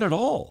 Not good at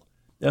all.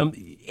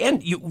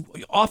 And you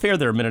off air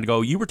there a minute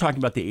ago, you were talking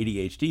about the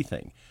ADHD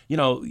thing.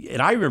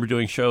 And I remember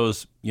doing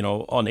shows,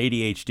 on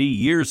ADHD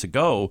years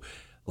ago.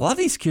 A lot of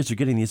these kids are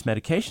getting these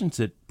medications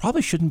that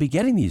probably shouldn't be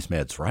getting these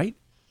meds, right?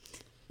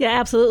 Yeah,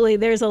 absolutely.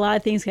 There's a lot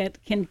of things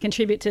that can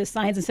contribute to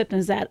signs and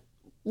symptoms that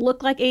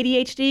look like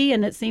ADHD,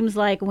 and it seems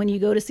like when you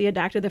go to see a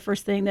doctor, the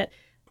first thing that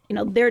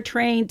they're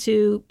trained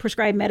to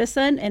prescribe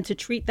medicine and to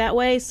treat that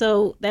way.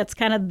 So that's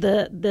kind of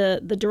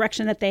the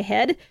direction that they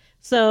head.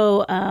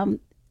 So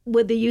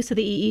with the use of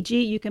the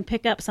EEG, you can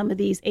pick up some of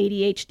these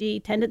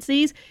ADHD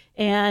tendencies.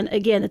 And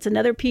again, it's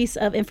another piece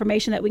of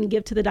information that we can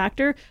give to the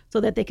doctor so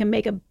that they can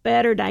make a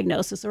better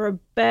diagnosis or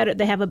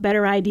they have a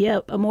better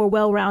idea, a more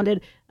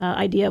well-rounded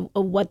idea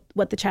of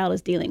what the child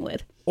is dealing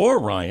with. Or,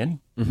 Ryan,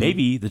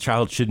 maybe the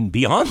child shouldn't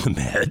be on the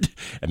med,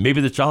 and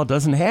maybe the child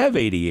doesn't have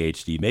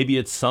ADHD. Maybe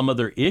it's some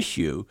other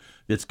issue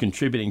that's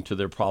contributing to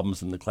their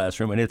problems in the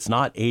classroom, and it's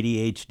not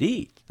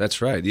ADHD.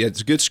 That's right. Yeah,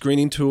 it's a good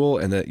screening tool,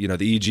 and the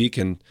EEG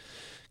can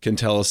can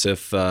tell us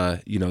if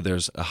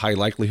there's a high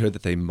likelihood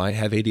that they might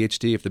have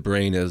ADHD, if the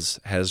brain has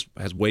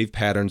wave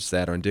patterns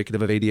that are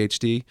indicative of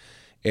ADHD,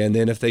 and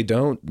then if they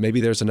don't,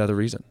 maybe there's another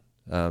reason.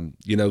 In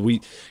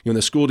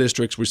the school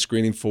districts, we're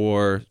screening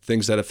for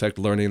things that affect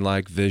learning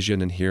like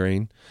vision and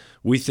hearing.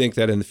 We think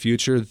that in the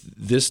future,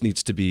 this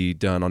needs to be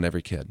done on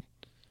every kid.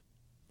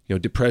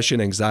 Depression,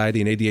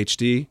 anxiety, and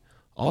ADHD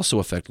also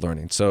affect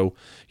learning. So,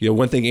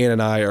 one thing Ann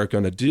and I are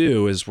going to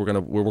do is we're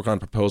working on a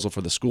proposal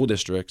for the school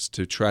districts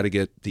to try to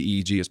get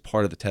the EEG as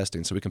part of the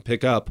testing so we can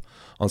pick up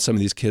on some of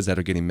these kids that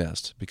are getting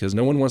missed, because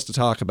no one wants to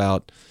talk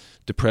about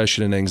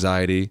depression and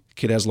anxiety.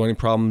 Kid has learning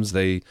problems.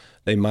 They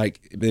might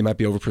be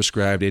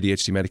overprescribed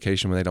ADHD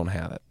medication when they don't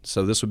have it.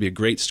 So this would be a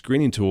great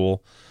screening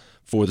tool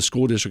for the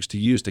school districts to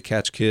use to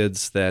catch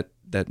kids that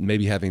may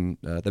be having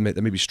that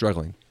may be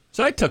struggling.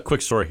 So I tell a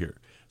quick story here.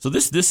 So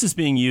this is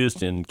being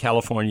used in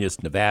California,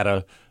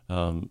 Nevada,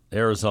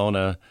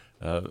 Arizona,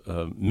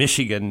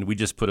 Michigan. We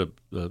just put a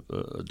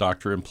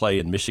doctor in play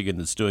in Michigan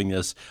that's doing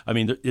this. I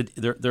mean,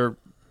 they're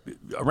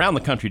around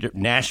the country.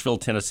 Nashville,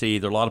 Tennessee.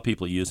 There are a lot of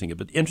people using it.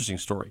 But interesting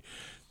story.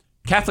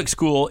 Catholic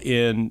school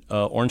in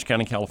Orange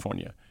County,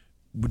 California,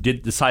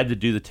 decided to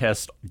do the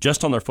test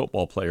just on their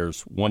football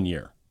players 1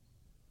 year.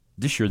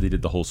 This year they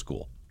did the whole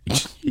school.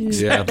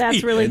 Yeah,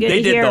 that's really good.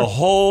 They did the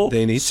whole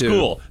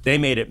school. They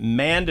made it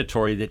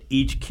mandatory that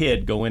each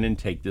kid go in and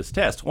take this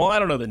test. Well, I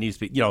don't know that it needs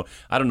to be.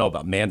 I don't know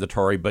about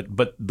mandatory, but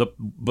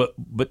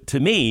to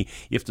me,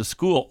 if the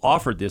school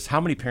offered this,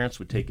 how many parents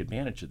would take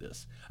advantage of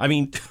this? I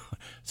mean,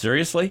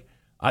 seriously,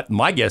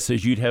 my guess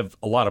is you'd have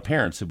a lot of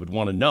parents that would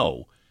want to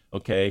know.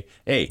 Okay,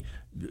 hey,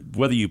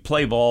 whether you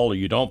play ball or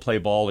you don't play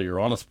ball, or you're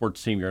on a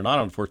sports team, you're not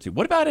on a sports team.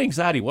 What about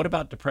anxiety? What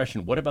about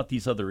depression? What about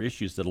these other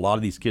issues that a lot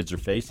of these kids are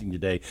facing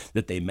today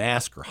that they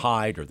mask or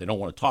hide or they don't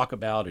want to talk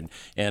about,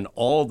 and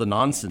all the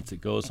nonsense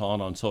that goes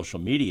on social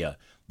media,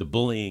 the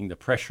bullying, the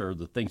pressure,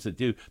 the things that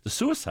do, the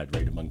suicide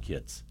rate among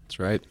kids. That's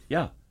right.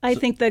 Yeah. I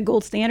think the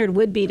gold standard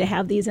would be to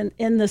have these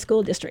in the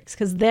school districts,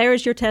 because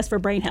there's your test for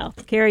brain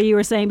health. Carrie, you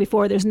were saying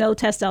before, there's no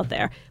test out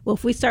there. Well,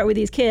 if we start with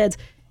these kids,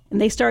 and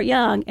they start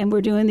young, and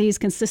we're doing these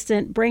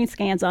consistent brain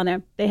scans on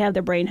them, they have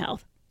their brain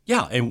health.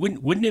 Yeah, and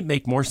wouldn't it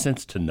make more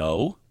sense to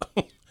know?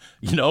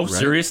 Right.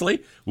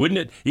 Seriously,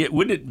 wouldn't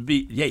it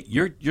be? Yeah,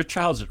 your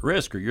child's at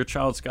risk, or your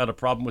child's got a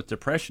problem with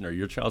depression, or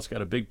your child's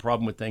got a big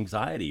problem with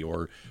anxiety,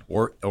 or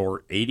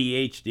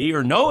ADHD,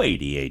 or no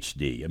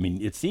ADHD. I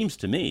mean, it seems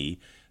to me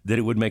that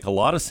it would make a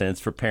lot of sense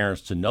for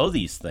parents to know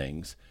these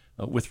things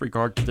with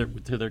regard to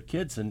their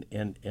kids and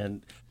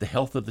the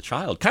health of the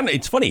child.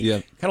 It's funny,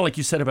 kind of like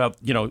you said about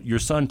your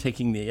son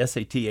taking the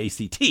SAT,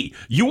 ACT.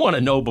 You want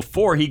to know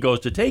before he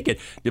goes to take it.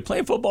 Did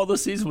playing football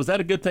this season, was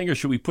that a good thing, or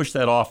should we push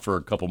that off for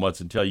a couple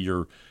months until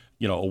you're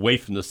away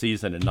from the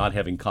season and not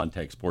having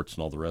contact sports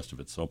and all the rest of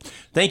it? So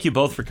thank you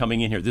both for coming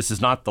in here. This is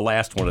not the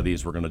last one of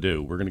these we're going to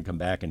do. We're going to come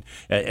back, and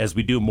as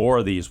we do more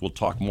of these, we'll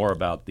talk more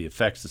about the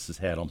effects this has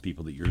had on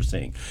people that you're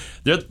seeing.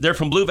 They're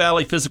from Blue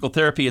Valley Physical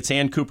Therapy. It's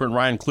Ann Cooper and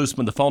Ryan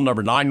Klusman. The phone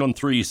number,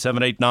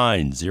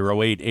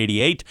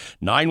 913-789-0888,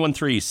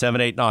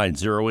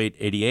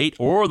 913-789-0888,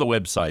 or the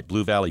website,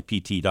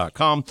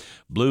 bluevalleypt.com,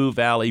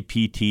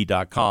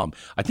 bluevalleypt.com.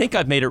 I think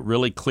I've made it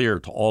really clear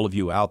to all of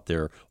you out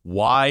there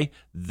why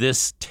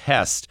this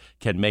test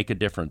can make a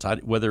difference,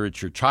 whether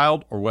it's your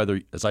child or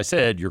whether, as I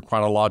said, you're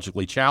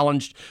chronologically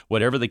challenged,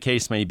 whatever the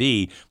case may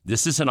be.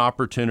 This is an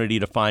opportunity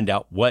to find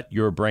out what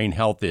your brain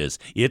health is.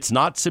 It's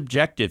not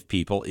subjective,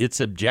 people. It's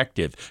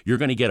objective. You're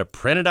going to get a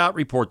printed out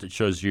report that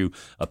shows you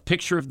a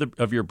picture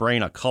of your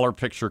brain, a color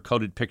picture,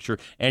 coded picture,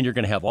 and you're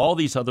going to have all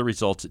these other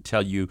results that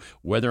tell you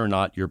whether or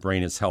not your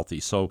brain is healthy.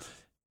 So,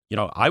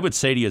 I would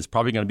say to you, it's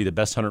probably going to be the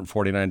best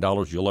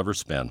 $149 you'll ever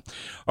spend.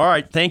 All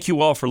right. Thank you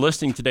all for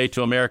listening today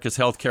to America's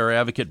Healthcare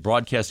Advocate,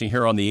 broadcasting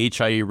here on the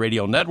HIE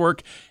Radio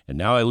Network. And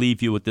now I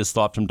leave you with this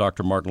thought from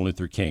Dr. Martin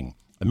Luther King.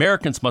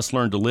 Americans must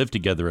learn to live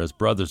together as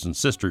brothers and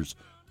sisters,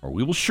 or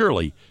we will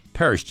surely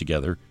perish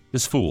together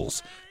as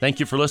fools. Thank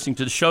you for listening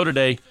to the show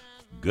today.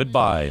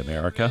 Goodbye,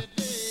 America.